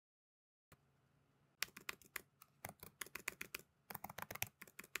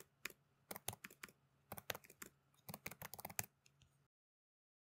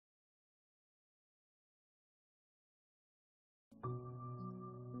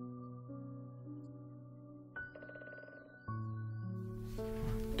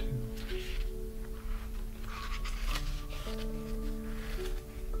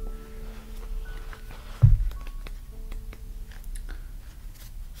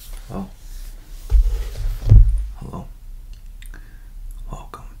Oh, hello.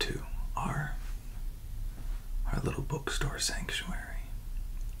 Welcome to our little bookstore sanctuary.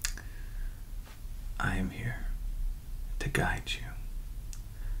 I am here to guide you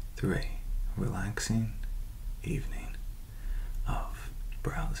through a relaxing evening of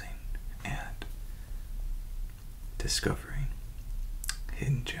browsing and discovering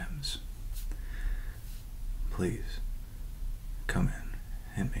hidden gems. Please come in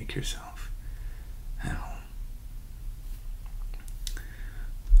and make yourself at home.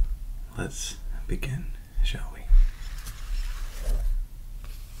 Let's begin, shall we?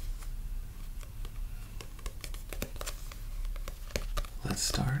 Let's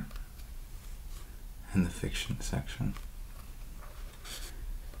start in the fiction section,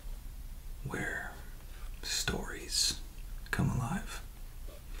 where stories come alive.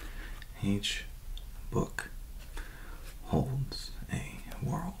 Each book holds a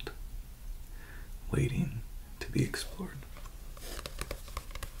world waiting to be explored.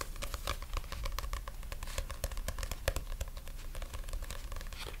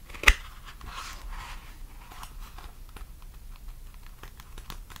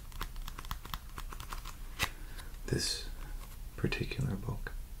 This particular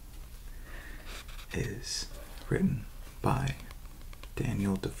book is written by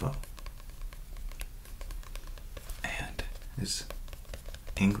Daniel Defoe and is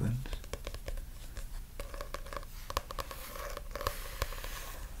England's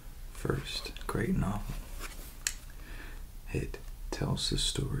first great novel. It tells the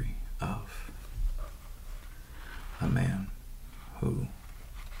story of a man who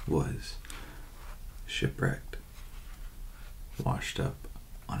was shipwrecked, washed up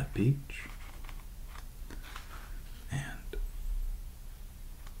on a beach, and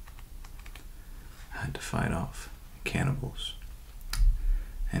had to fight off cannibals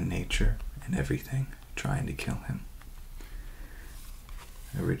and nature and everything trying to kill him.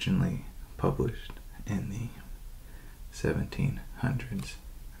 Originally published in the 1700s,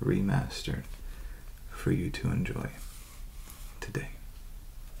 remastered for you to enjoy today.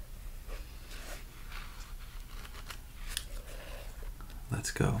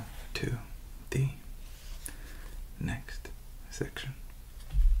 Let's go to the next section.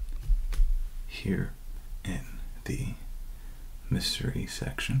 Here in the mystery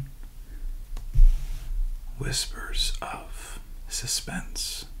section, whispers of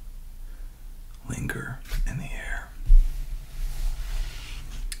suspense linger in the air.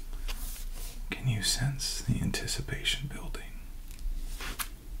 Can you sense the anticipation building?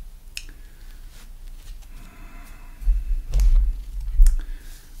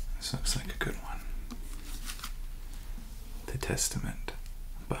 This looks like a good one. The Testament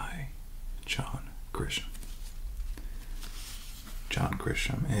by John Grisham. John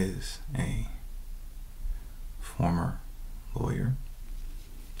Grisham is a former lawyer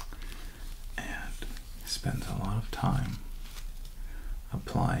and spends a lot of time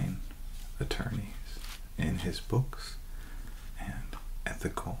applying attorneys in his books and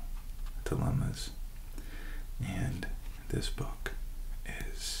ethical dilemmas. And this book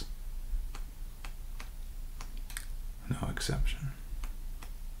is no exception.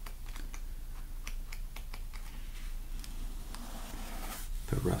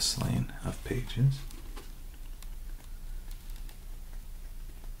 The rustling of pages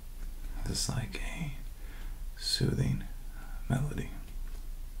is like a soothing melody,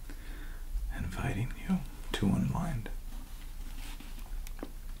 inviting you to unwind.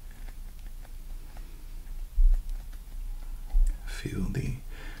 Feel the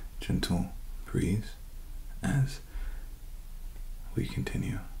gentle breeze as we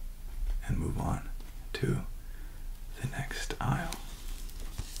continue and move on to the next aisle.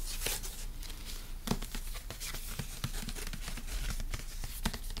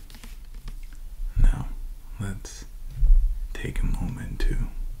 Now, let's take a moment to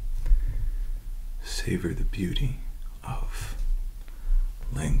savor the beauty of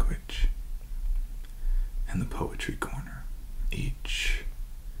language and the poetry corner. Each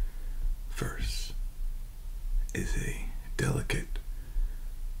verse is a delicate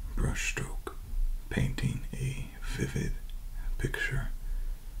brushstroke painting a vivid picture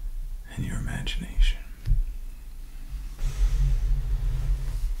in your imagination.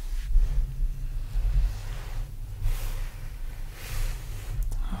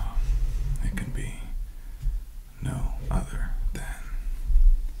 It can be no other than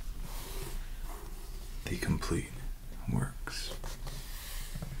the complete works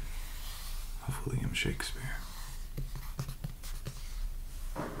of William Shakespeare.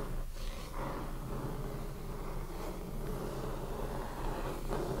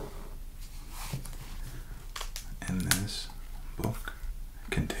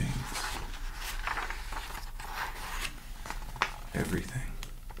 contains everything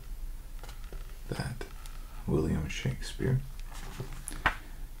that William Shakespeare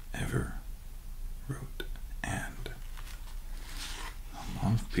ever wrote. And a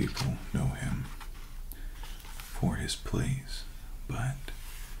lot of people know him for his plays, but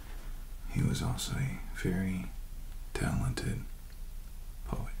he was also a very talented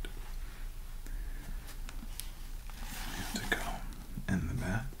poet. I have to go in the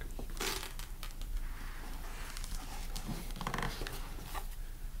back.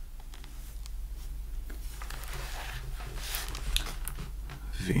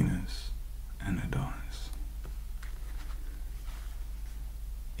 Venus and Adonis.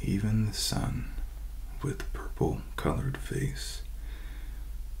 Even the sun, with purple-colored face,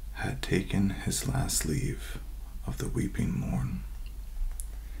 had taken his last leave of the weeping morn.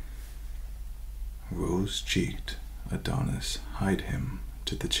 Rose-cheeked Adonis hied him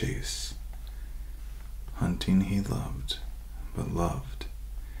to the chase. Hunting he loved, but loved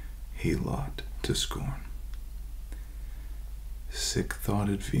he lot to scorn.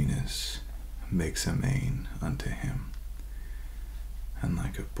 Sick-thoughted Venus makes a main unto him, and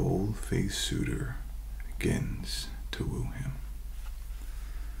like a bold-faced suitor begins to woo him.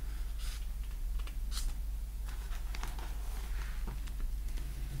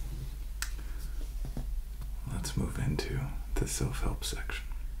 Let's move into the self-help section.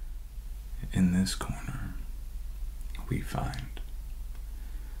 In this corner, we find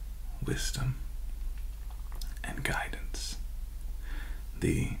wisdom and guidance.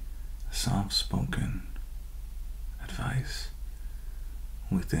 The soft-spoken advice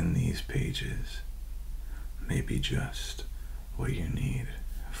within these pages may be just what you need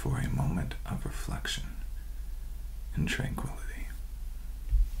for a moment of reflection and tranquility.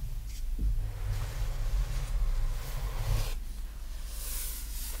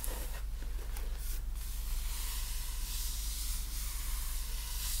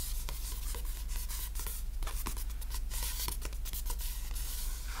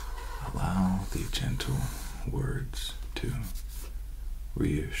 Allow the gentle words to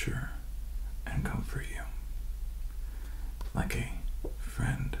reassure and comfort you, like a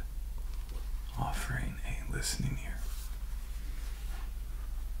friend offering a listening ear.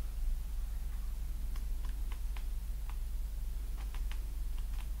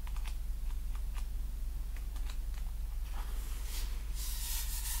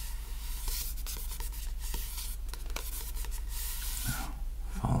 Now,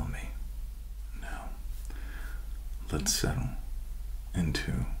 follow me. Now, let's settle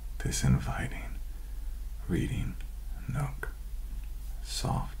into this inviting reading nook.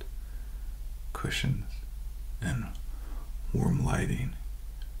 Soft cushions and warm lighting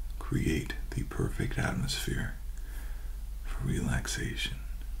create the perfect atmosphere for relaxation.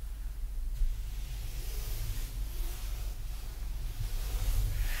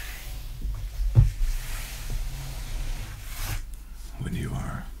 When you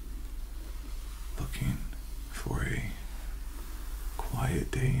are looking for a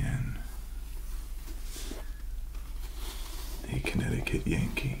quiet day in, a Connecticut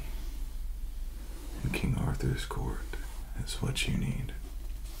Yankee in King Arthur's court is what you need.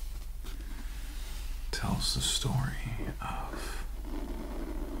 Tells the story of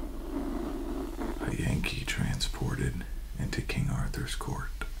a Yankee transported into King Arthur's court.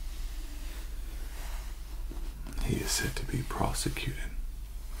 He is said to be prosecuted,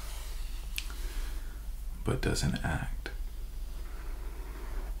 but does an act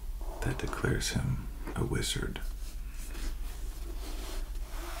that declares him a wizard.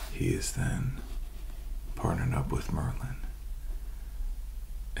 He is then partnered up with Merlin,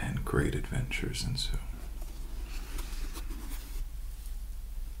 and great adventures ensue.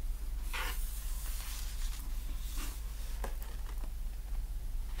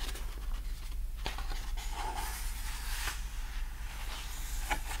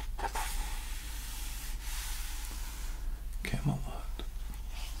 Camelot.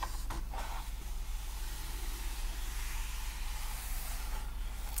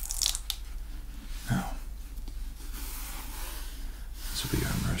 Now, as we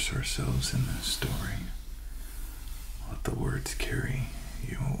immerse ourselves in this story, let the words carry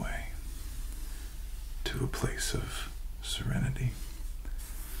you away to a place of serenity.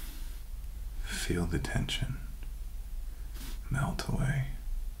 Feel the tension melt away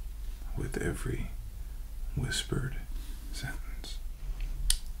with every whispered sentence.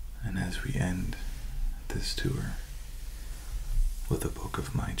 And as we end this tour with a book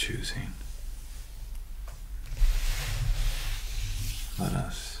of my choosing, let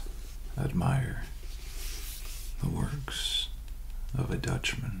us admire the works of a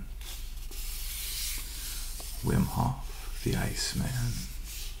Dutchman, Wim Hof, the Iceman,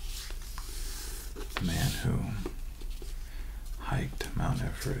 the man who hiked Mount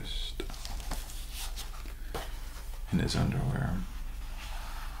Everest in his underwear,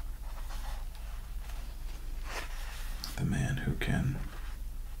 the man who can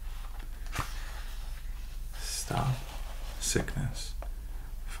stop sickness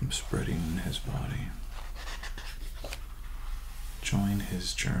from spreading in his body. Join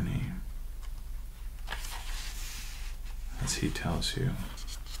his journey as he tells you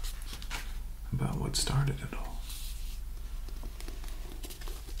about what started it all.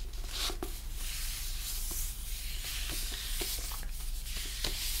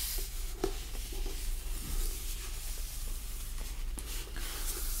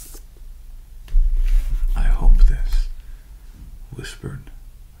 I hope this whispered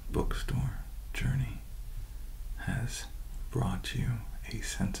bookstore journey has brought you a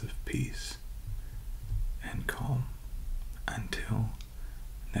sense of peace and calm. Until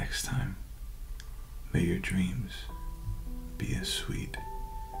next time, may your dreams be as sweet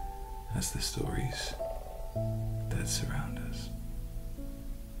as the stories that surround us.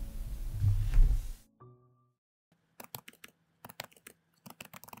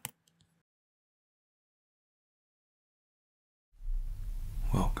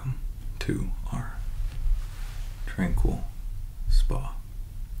 Welcome to our tranquil spa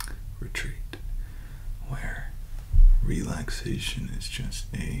retreat, where relaxation is just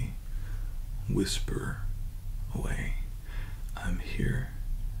a whisper away. I'm here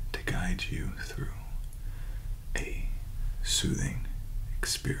to guide you through a soothing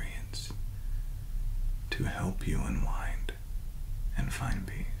experience to help you unwind and find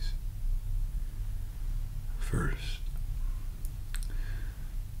peace. First,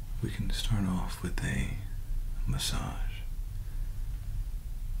 we can start off with a massage.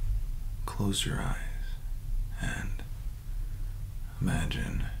 Close your eyes and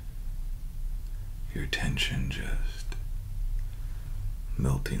imagine your tension just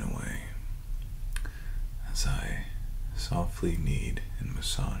melting away as I softly knead and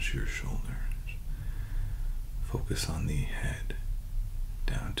massage your shoulders. Focus on the head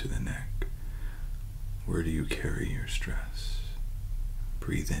down to the neck. Where do you carry your stress?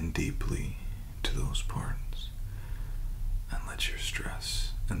 Breathe in deeply to those parts and let your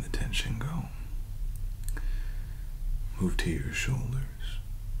stress and the tension go. Move to your shoulders.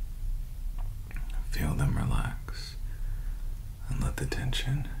 Feel them relax and let the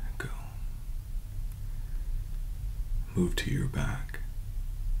tension go. Move to your back.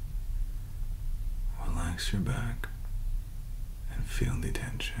 Relax your back and feel the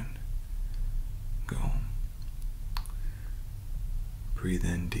tension go. Breathe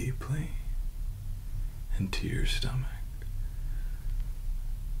in deeply into your stomach.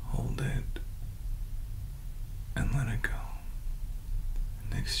 Hold it and let it go.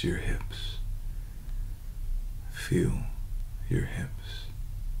 Next to your hips. Feel your hips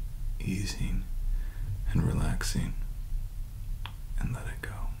easing and relaxing and let it go.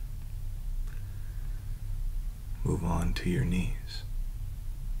 Move on to your knees.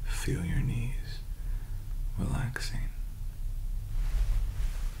 Feel your knees relaxing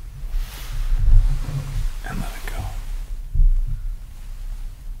and let it go.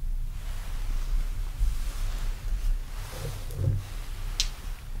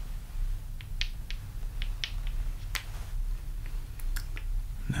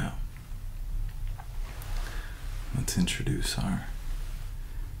 Now, let's introduce our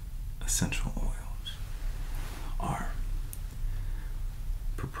essential oils. Our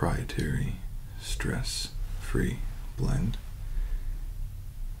proprietary stress-free blend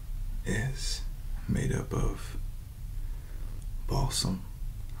is made up of balsam,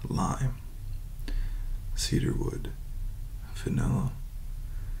 lime, cedarwood, vanilla,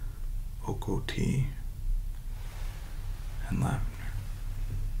 oco tea, and lavender.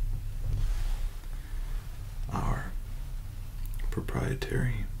 Our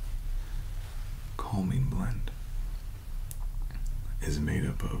proprietary calming blend is made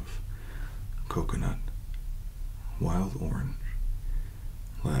up of coconut, wild orange,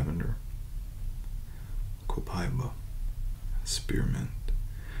 lavender, copaiba, spearmint,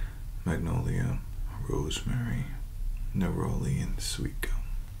 magnolia, rosemary, neroli, and sweet gum.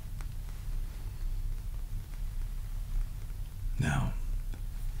 Now,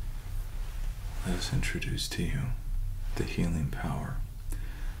 let us introduce to you the healing power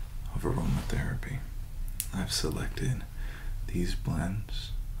of aromatherapy. I've selected these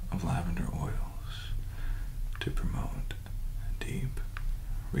blends of lavender oils to promote deep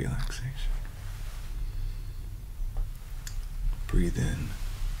relaxation. Breathe in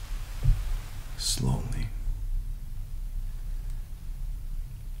slowly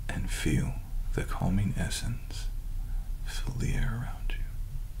and feel the calming essence fill the air around you.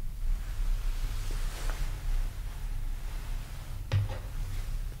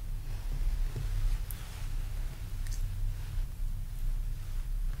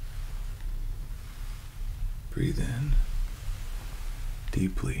 Breathe in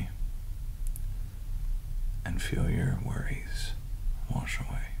deeply and feel your worries wash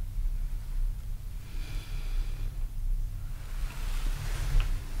away.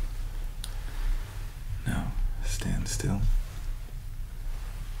 Now stand still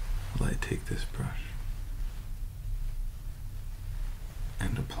while I take this brush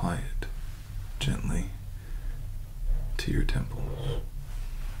and apply it gently to your temples.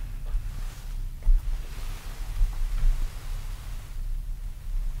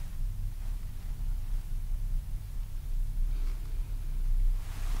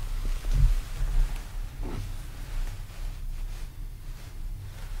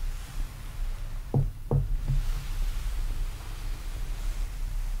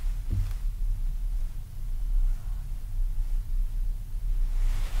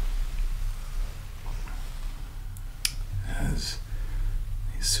 As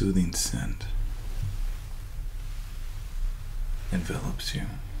a soothing scent envelops you,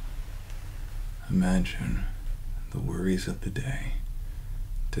 imagine the worries of the day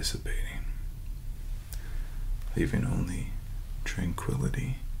dissipating, leaving only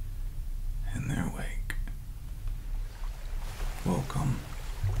tranquility in their wake. Welcome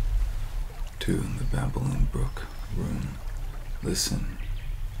to the babbling brook room. Listen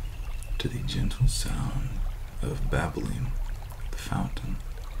to the gentle sound of babbling the fountain,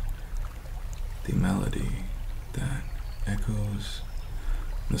 the melody that echoes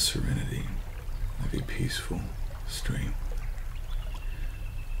the serenity of a peaceful stream.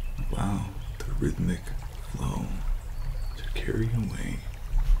 Allow the rhythmic flow to carry away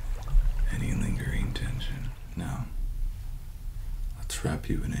any lingering tension. Now, let's wrap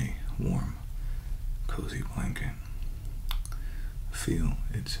you in a warm, cozy blanket. Feel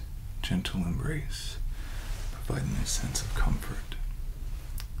its gentle embrace, providing a sense of comfort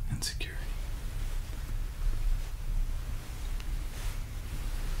and security.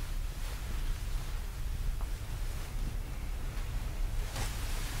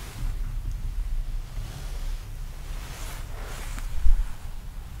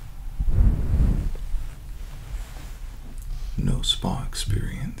 No spa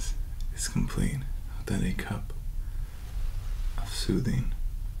experience is complete without a cup of soothing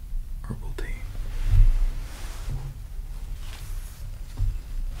herbal tea.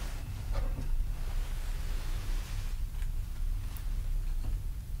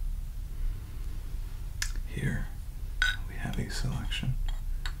 Here we have a selection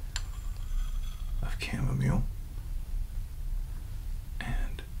of chamomile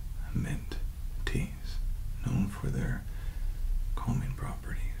and mint teas, known for their calming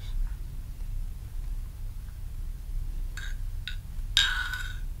properties.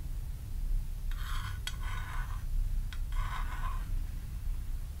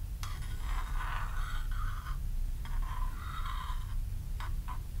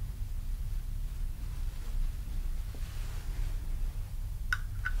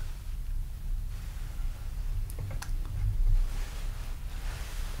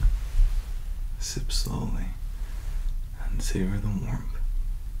 Sip slowly and savor the warmth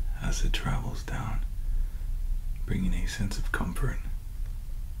as it travels down, bringing a sense of comfort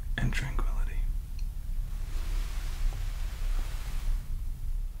and tranquility.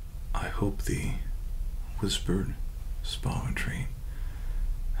 I hope the whispered spa retreat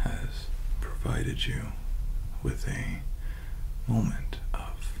has provided you with a moment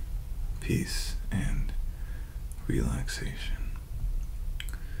of peace and relaxation.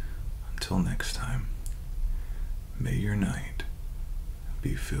 Until next time, may your night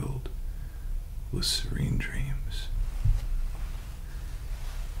be filled with serene dreams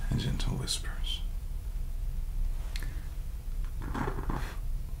and gentle whispers.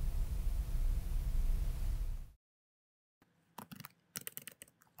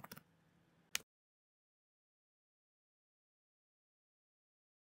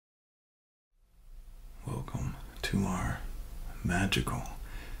 Welcome to our magical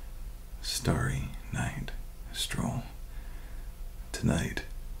starry night stroll. Tonight,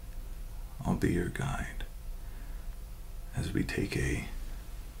 I'll be your guide as we take a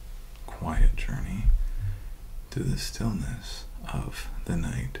quiet journey through the stillness of the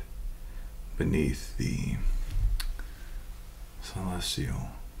night beneath the celestial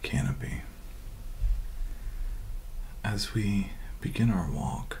canopy. As we begin our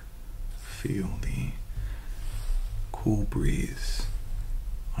walk, feel the cool breeze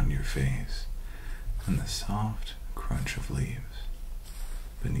on your face and the soft crunch of leaves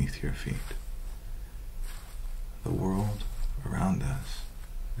beneath your feet. The world around us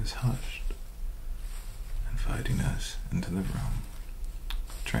is hushed, inviting us into the realm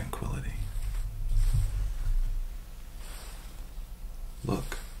of tranquility.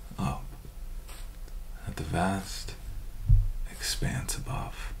 Look up at the vast expanse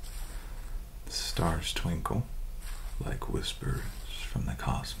above. The stars twinkle like whispers from the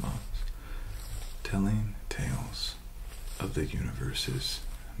cosmos, telling tales of the universe's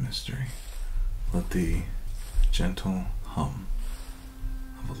mystery. Let the gentle hum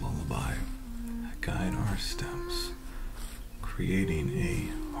of a lullaby guide our steps, creating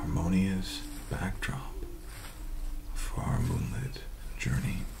a harmonious backdrop for our moonlit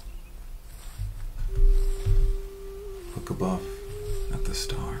journey. Look above at the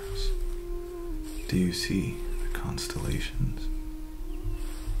stars. Do you see the constellations?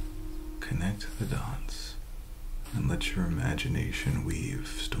 Connect the dots and let your imagination weave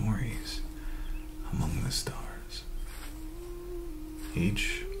stories among the stars.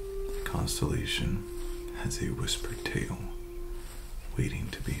 Each constellation has a whispered tale waiting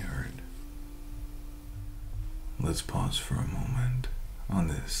to be heard. Let's pause for a moment on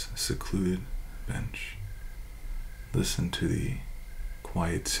this secluded bench. Listen to the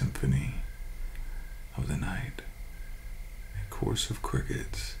quiet symphony of the night, a chorus of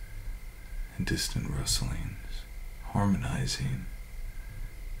crickets and distant rustlings harmonizing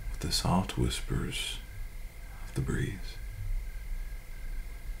with the soft whispers of the breeze.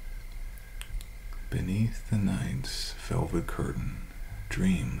 Beneath the night's velvet curtain,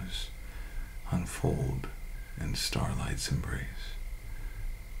 dreams unfold in starlight's embrace.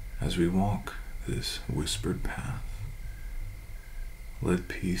 As we walk this whispered path, let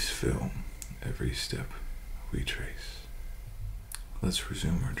peace fill every step we trace. Let's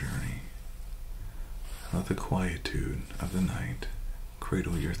resume our journey. Let the quietude of the night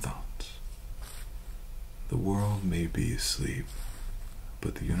cradle your thoughts. The world may be asleep,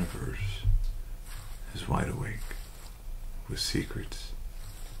 but the universe is wide awake with secrets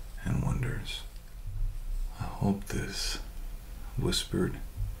and wonders. I hope this whispered,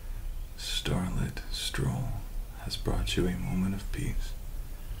 starlit stroll has brought you a moment of peace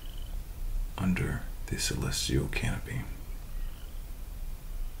under the celestial canopy.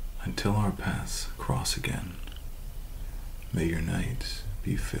 Until our paths cross again, may your nights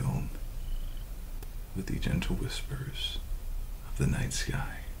be filled with the gentle whispers of the night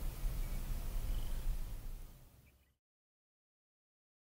sky.